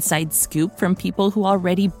the inside scoop from people who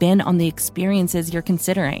already been on the experiences you're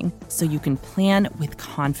considering, so you can plan with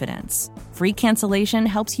confidence. Free cancellation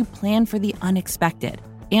helps you plan for the unexpected.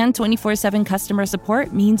 And 24/7 customer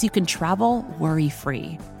support means you can travel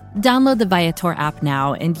worry-free. Download the Viator app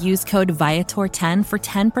now and use code Viator10 for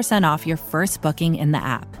 10% off your first booking in the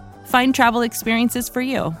app. Find travel experiences for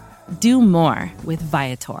you. Do more with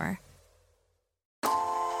Viator.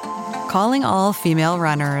 Calling all female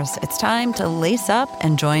runners, it's time to lace up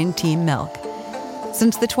and join Team Milk.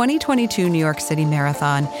 Since the 2022 New York City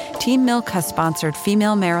Marathon, Team Milk has sponsored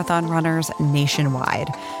female marathon runners nationwide,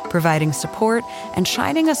 providing support and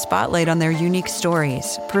shining a spotlight on their unique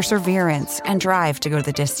stories, perseverance, and drive to go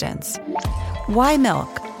the distance. Why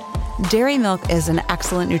milk? Dairy milk is an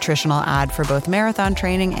excellent nutritional ad for both marathon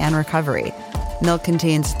training and recovery. Milk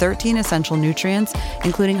contains 13 essential nutrients,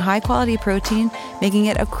 including high-quality protein, making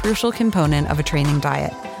it a crucial component of a training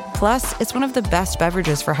diet. Plus, it's one of the best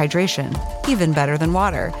beverages for hydration, even better than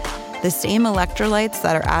water. The same electrolytes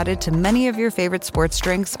that are added to many of your favorite sports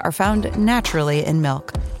drinks are found naturally in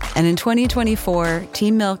milk. And in 2024,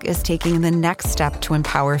 Team Milk is taking the next step to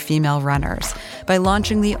empower female runners by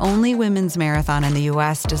launching the only women's marathon in the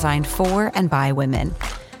U.S. designed for and by women.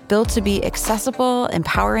 Built to be accessible,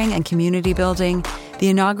 empowering, and community building, the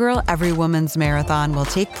inaugural Every Woman's Marathon will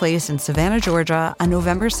take place in Savannah, Georgia on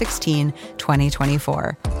November 16,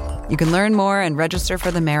 2024. You can learn more and register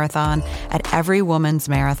for the marathon at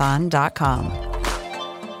everywomansmarathon.com.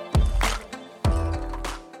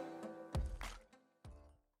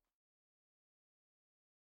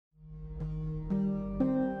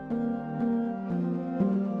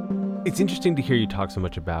 It's interesting to hear you talk so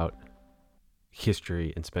much about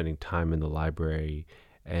history and spending time in the library,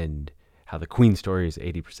 and how the Queen story is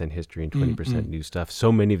 80% history and 20% new stuff. So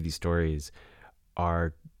many of these stories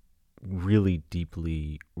are really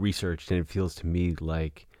deeply researched, and it feels to me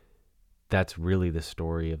like that's really the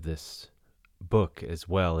story of this book as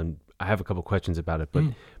well. And I have a couple questions about it, but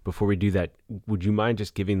before we do that, would you mind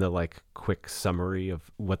just giving the quick summary of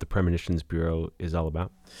what the Premonitions Bureau is all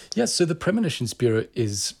about? Yes, so the Premonitions Bureau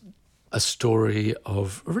is a story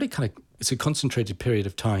of a really it's a concentrated period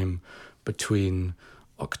of time between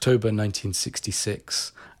October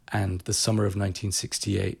 1966 and the summer of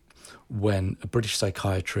 1968, when a British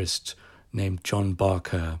psychiatrist named John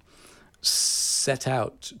Barker set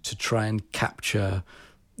out to try and capture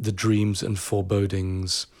the dreams and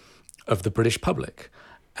forebodings of the British public.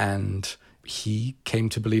 And he came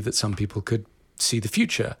to believe that some people could see the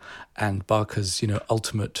future. And Barker's,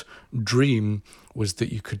 ultimate dream was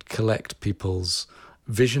that you could collect people's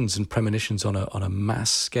visions and premonitions on a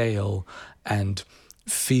mass scale and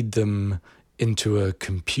feed them into a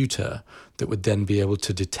computer that would then be able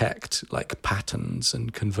to detect patterns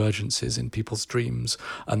and convergences in people's dreams.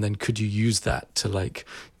 And then could you use that to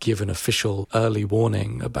give an official early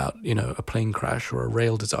warning about, a plane crash or a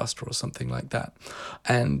rail disaster or something like that.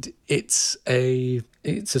 And it's a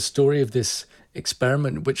story of this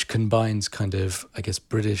experiment which combines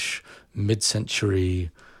British mid-century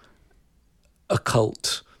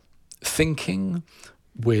occult thinking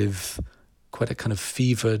with quite a kind of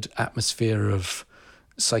fevered atmosphere of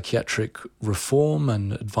psychiatric reform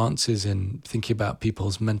and advances in thinking about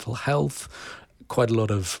people's mental health, quite a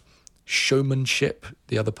lot of showmanship.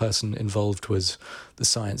 The other person involved was the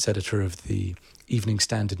science editor of the Evening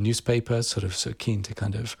Standard newspaper, so keen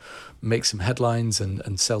to make some headlines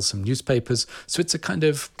and sell some newspapers. So it's a kind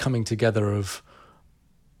of coming together of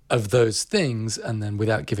those things, and then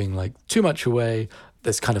without giving too much away,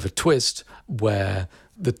 there's kind of a twist where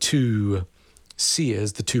the two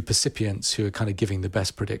seers, the two percipients who are kind of giving the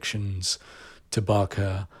best predictions to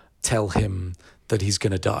Barker, tell him that he's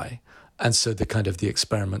going to die. And so the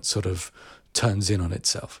experiment sort of turns in on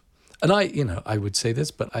itself. And I would say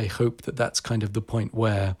this, but I hope that that's kind of the point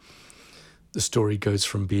where the story goes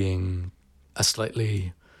from being a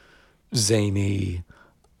slightly zany,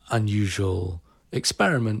 unusual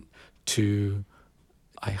experiment to,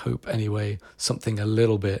 I hope anyway, something a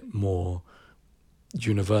little bit more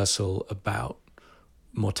universal about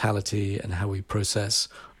mortality and how we process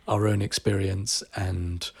our own experience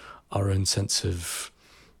and our own sense of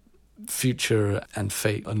future and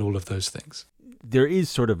fate and all of those things. There is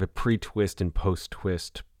sort of a pre-twist and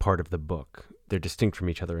post-twist part of the book. They're distinct from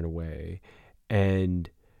each other in a way. And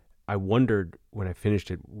I wondered when I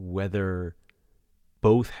finished it whether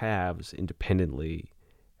both halves independently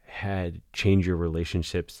had changed your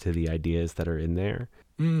relationships to the ideas that are in there.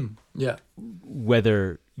 Yeah.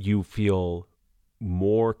 Whether you feel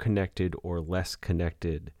more connected or less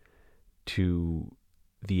connected to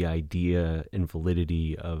the idea and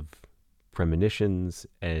validity of premonitions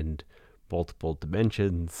and multiple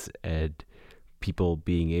dimensions and people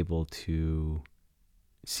being able to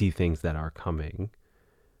see things that are coming.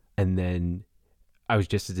 And then I was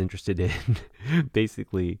just as interested in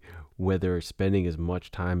basically whether spending as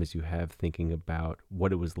much time as you have thinking about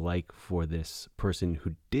what it was like for this person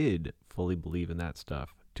who did fully believe in that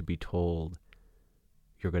stuff to be told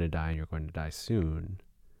you're going to die and you're going to die soon,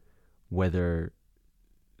 whether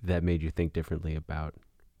that made you think differently about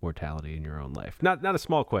mortality in your own life. Not a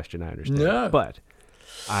small question, I understand. No. But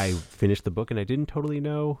I finished the book and I didn't totally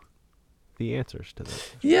know the answers to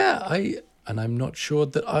this. Yeah, I'm not sure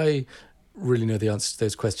that I really know the answers to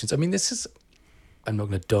those questions. I mean, I'm not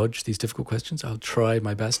going to dodge these difficult questions. I'll try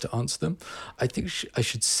my best to answer them. I think I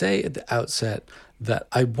should say at the outset that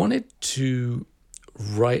I wanted to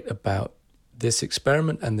write about this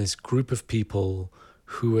experiment and this group of people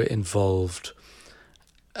who were involved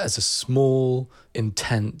as a small,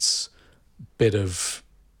 intense bit of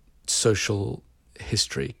social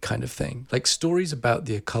history kind of thing. Like, stories about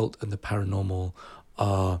the occult and the paranormal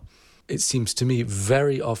are, it seems to me,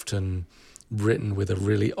 very often written with a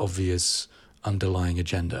really obvious underlying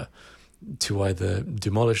agenda to either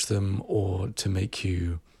demolish them or to make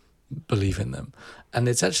you believe in them. And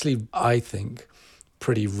it's actually, I think,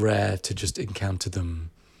 pretty rare to just encounter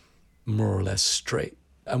them more or less straight.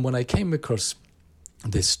 And when I came across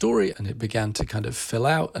this story and it began to kind of fill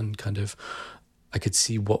out and kind of I could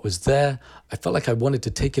see what was there, I felt like I wanted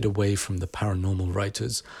to take it away from the paranormal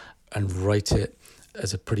writers and write it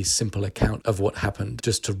as a pretty simple account of what happened,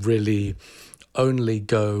 just to really only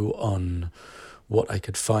go on what I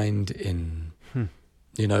could find in,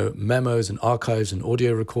 memos and archives and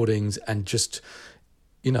audio recordings, and just,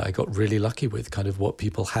 I got really lucky with kind of what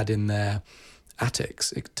people had in their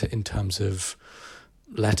attics in terms of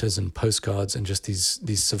letters and postcards and just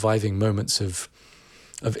these surviving moments of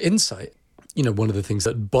insight. One of the things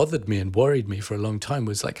that bothered me and worried me for a long time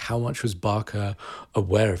was like, how much was Barker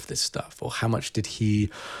aware of this stuff? Or how much did he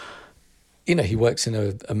works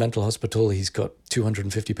in a mental hospital. He's got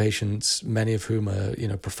 250 patients, many of whom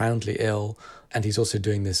are, profoundly ill. And he's also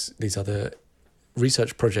doing these other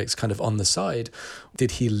research projects kind of on the side.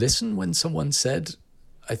 Did he listen when someone said,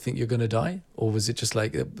 I think you're going to die? Or was it just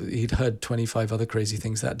like he'd heard 25 other crazy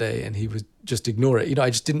things that day and he would just ignore it? I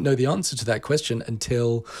just didn't know the answer to that question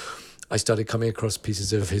until I started coming across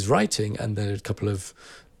pieces of his writing, and then a couple of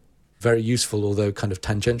very useful, although kind of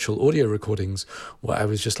tangential audio recordings where I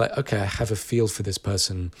was just like, okay, I have a feel for this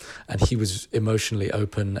person, and he was emotionally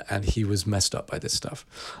open and he was messed up by this stuff.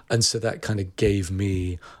 And so that kind of gave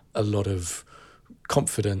me a lot of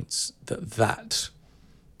confidence that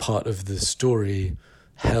part of the story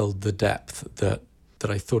held the depth that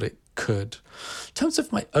I thought it could. In terms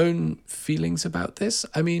of my own feelings about this,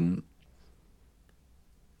 I mean,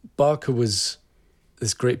 Barker was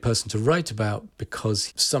this great person to write about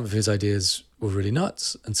because some of his ideas were really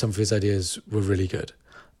nuts and some of his ideas were really good.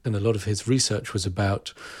 And a lot of his research was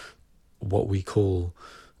about what we call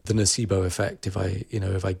the nocebo effect. If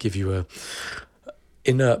I give you a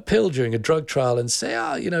inert pill during a drug trial and say,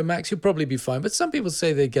 Max, you'll probably be fine. But some people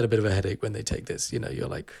say they get a bit of a headache when they take this. You're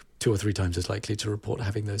like 2 or 3 times as likely to report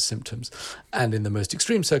having those symptoms. And in the most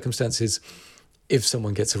extreme circumstances, if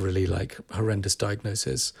someone gets a really horrendous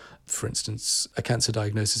diagnosis, for instance, a cancer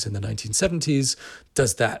diagnosis in the 1970s,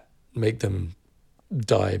 does that make them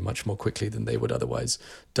die much more quickly than they would otherwise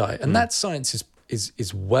die? And that science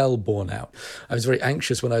is well borne out. I was very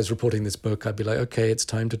anxious when I was reporting this book. I'd be like, okay, it's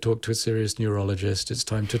time to talk to a serious neurologist. It's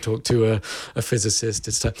time to talk to a physicist.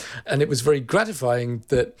 It's time. And it was very gratifying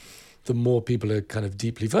that the more people are kind of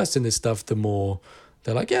deeply versed in this stuff, the more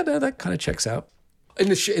they're like, yeah, no, that kind of checks out. In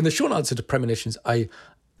the short answer to premonitions, I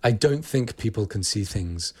don't think people can see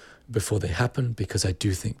things before they happen, because I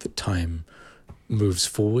do think that time moves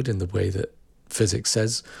forward in the way that physics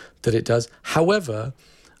says that it does. However,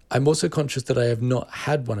 I'm also conscious that I have not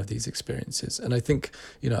had one of these experiences. And I think,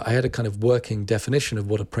 I had a kind of working definition of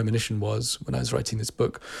what a premonition was when I was writing this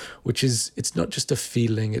book, which is, it's not just a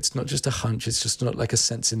feeling, it's not just a hunch, it's just not like a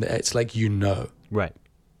sense in the air. It's like, Right.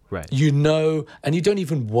 And you don't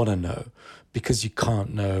even want to know, because you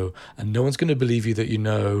can't know, and no one's going to believe you that you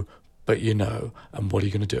know, but you know, and what are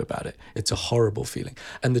you going to do about it? It's a horrible feeling.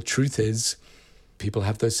 And the truth is, people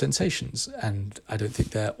have those sensations, and I don't think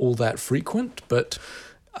they're all that frequent, but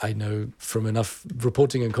I know from enough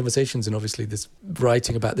reporting and conversations, and obviously this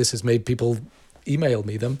writing about this has made people email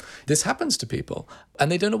me them. This happens to people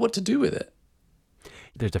and they don't know what to do with it.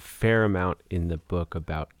 There's a fair amount in the book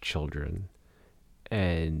about children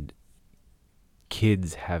and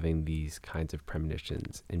kids having these kinds of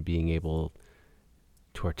premonitions and being able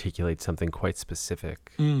to articulate something quite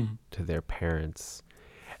specific to their parents.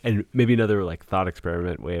 And maybe another like thought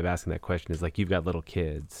experiment way of asking that question is like, you've got little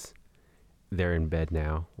kids, they're in bed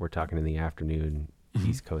now. We're talking in the afternoon,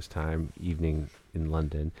 East Coast time, evening in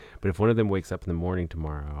London. But if one of them wakes up in the morning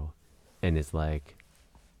tomorrow and is like,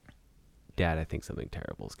 Dad, I think something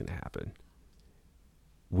terrible is going to happen,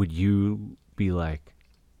 would you be like,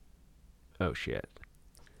 oh shit?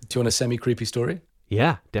 Do you want a semi-creepy story?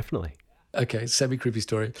 Yeah, definitely. Okay, semi-creepy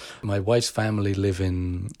story. My wife's family live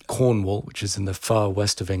in Cornwall, which is in the far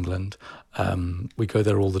west of England. We go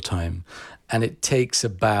there all the time. And it takes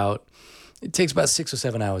about 6 or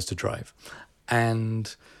 7 hours to drive.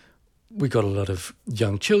 And we got a lot of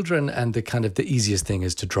young children, and the easiest thing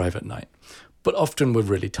is to drive at night. But often we're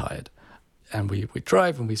really tired. And we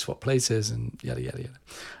drive and we swap places and yada, yada, yada.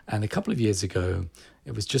 And a couple of years ago,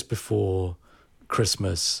 it was just before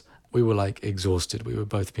Christmas, we were like exhausted. We were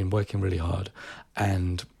both been working really hard.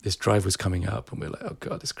 And this drive was coming up and we were like, oh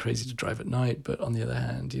God, it's crazy to drive at night. But on the other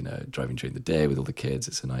hand, driving during the day with all the kids,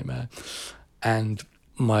 it's a nightmare. And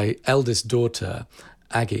my eldest daughter,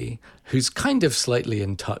 Aggie, who's kind of slightly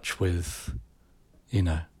in touch with,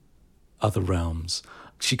 other realms,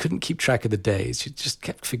 she couldn't keep track of the days. She just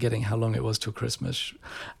kept forgetting how long it was till Christmas.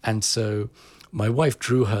 And so my wife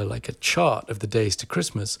drew her like a chart of the days to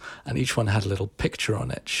Christmas, and each one had a little picture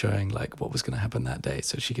on it showing like what was going to happen that day,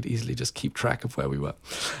 so she could easily just keep track of where we were.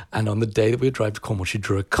 And on the day that we would drive to Cornwall, she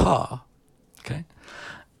drew a car, okay?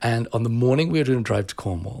 And on the morning we were going to drive to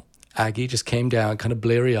Cornwall, Aggie just came down, kind of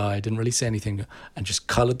bleary-eyed, didn't really say anything, and just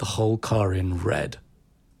coloured the whole car in red.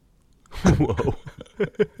 Whoa.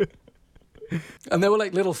 And there were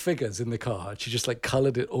like little figures in the car. She just like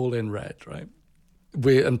coloured it all in red, right?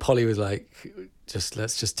 And Polly was like,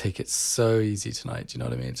 let's just take it so easy tonight. Do you know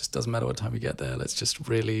what I mean? It just doesn't matter what time we get there. Let's just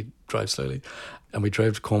really drive slowly. And we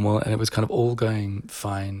drove to Cornwall and it was kind of all going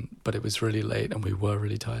fine, but it was really late and we were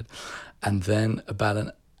really tired. And then about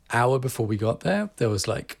an hour before we got there, there was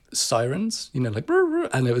like sirens, like,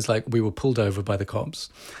 and it was like we were pulled over by the cops.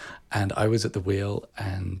 And I was at the wheel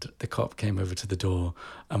and the cop came over to the door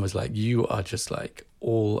and was like, you are just like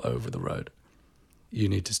all over the road. You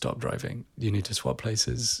need to stop driving. You need to swap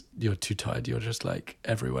places. You're too tired. You're just like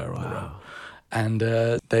everywhere on the road. And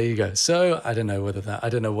there you go. So I don't know whether that, I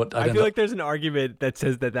feel like there's an argument that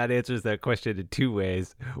says that answers that question in two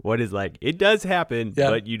ways. One is like, it does happen,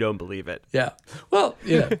 but you don't believe it. Yeah. Well,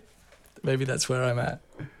 maybe that's where I'm at.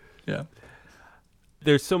 Yeah.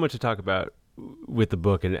 There's so much to talk about with the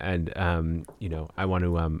book and I want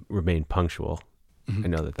to remain punctual. Mm-hmm. I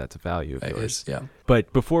know that that's a value of yours. It is, yeah.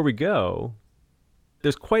 But before we go,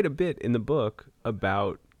 there's quite a bit in the book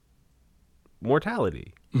about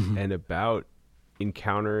mortality and about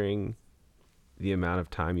encountering the amount of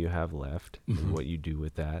time you have left and what you do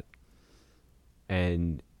with that.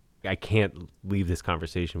 And I can't leave this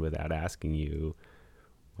conversation without asking you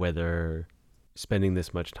whether spending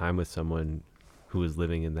this much time with someone who is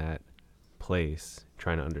living in that place,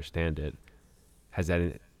 trying to understand it, has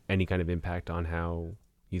that any kind of impact on how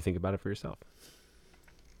you think about it for yourself?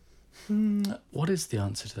 What is the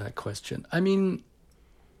answer to that question? I mean,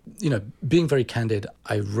 being very candid,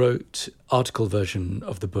 I wrote article version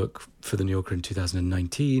of the book for The New Yorker in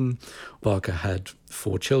 2019. Barker had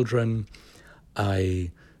 4 children.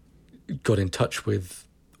 I got in touch with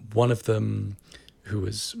one of them who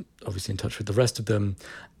was obviously in touch with the rest of them,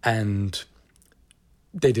 and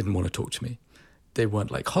they didn't want to talk to me. They weren't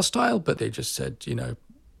like hostile, but they just said,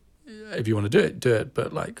 if you want to do it,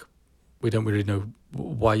 but like, we don't really know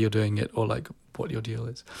why you're doing it or like what your deal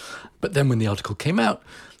is. But then when the article came out,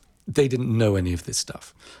 they didn't know any of this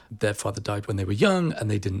stuff. Their father died when they were young and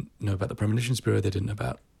they didn't know about the Premonitions Bureau. They didn't know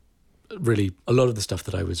about really a lot of the stuff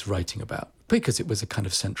that I was writing about because it was a kind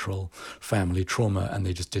of central family trauma and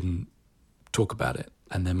they just didn't talk about it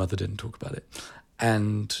and their mother didn't talk about it.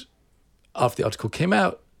 And after the article came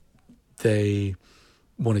out, they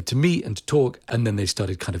wanted to meet and to talk, and then they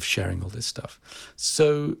started kind of sharing all this stuff.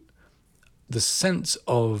 So the sense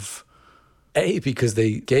of, because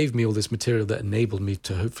they gave me all this material that enabled me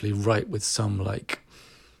to hopefully write with some like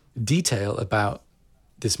detail about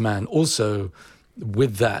this man. Also,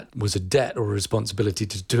 with that was a debt or a responsibility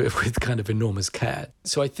to do it with kind of enormous care.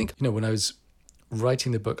 So I think, when I was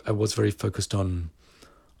writing the book, I was very focused on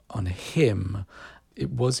him.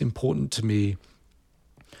 It was important to me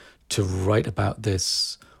to write about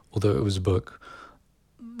this, although it was a book,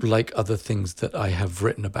 like other things that I have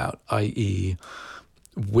written about, i.e.,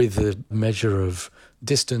 with a measure of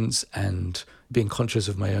distance and being conscious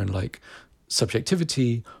of my own like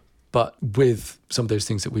subjectivity, but with some of those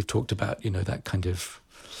things that we've talked about, you know, that kind of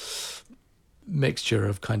mixture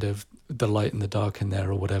of kind of the light and the dark in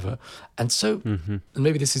there or whatever. And so, and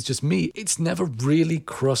maybe this is just me, it's never really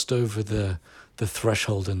crossed over the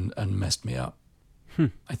threshold and messed me up.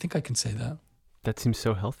 I think I can say that. That seems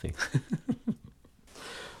so healthy.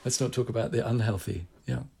 Let's not talk about the unhealthy.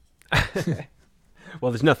 Yeah.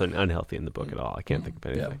 Well, there's nothing unhealthy in the book at all. I can't think of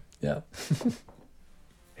anything. Yeah.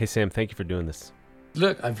 Hey, Sam, thank you for doing this.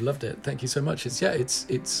 Look, I've loved it. Thank you so much. It's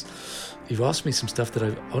you've asked me some stuff that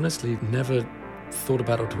I've honestly never thought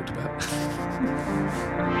about or talked about.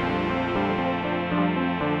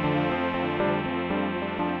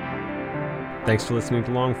 Thanks for listening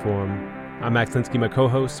to Longform. I'm Max Linsky. My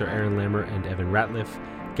co-hosts are Aaron Lammer and Evan Ratliff.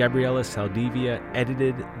 Gabriella Saldivia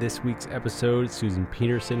edited this week's episode. Susan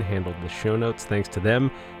Peterson handled the show notes. Thanks to them.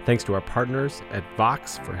 Thanks to our partners at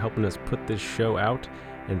Vox for helping us put this show out.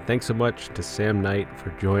 And thanks so much to Sam Knight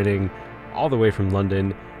for joining all the way from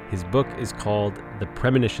London. His book is called The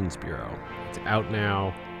Premonitions Bureau. It's out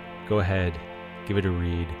now. Go ahead, give it a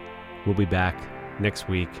read. We'll be back next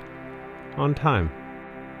week on time.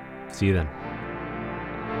 See you then.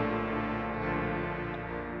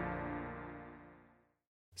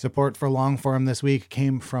 Support for Longform this week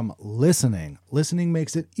came from Listening. Listening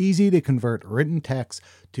makes it easy to convert written text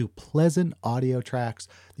to pleasant audio tracks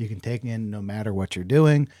that you can take in no matter what you're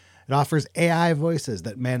doing. It offers AI voices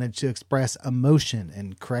that manage to express emotion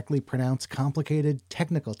and correctly pronounce complicated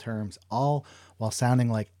technical terms, all while sounding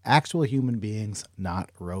like actual human beings, not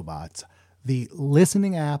robots. The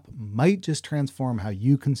Listening app might just transform how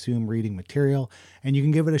you consume reading material, and you can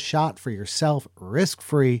give it a shot for yourself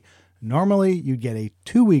risk-free. Normally, you'd get a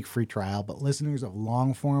 2-week free trial, but listeners of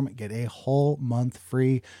Longform get a whole month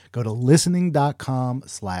free. Go to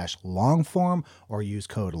listening.com/longform or use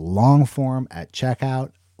code LONGFORM at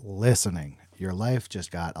checkout. Listening. Your life just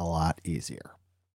got a lot easier.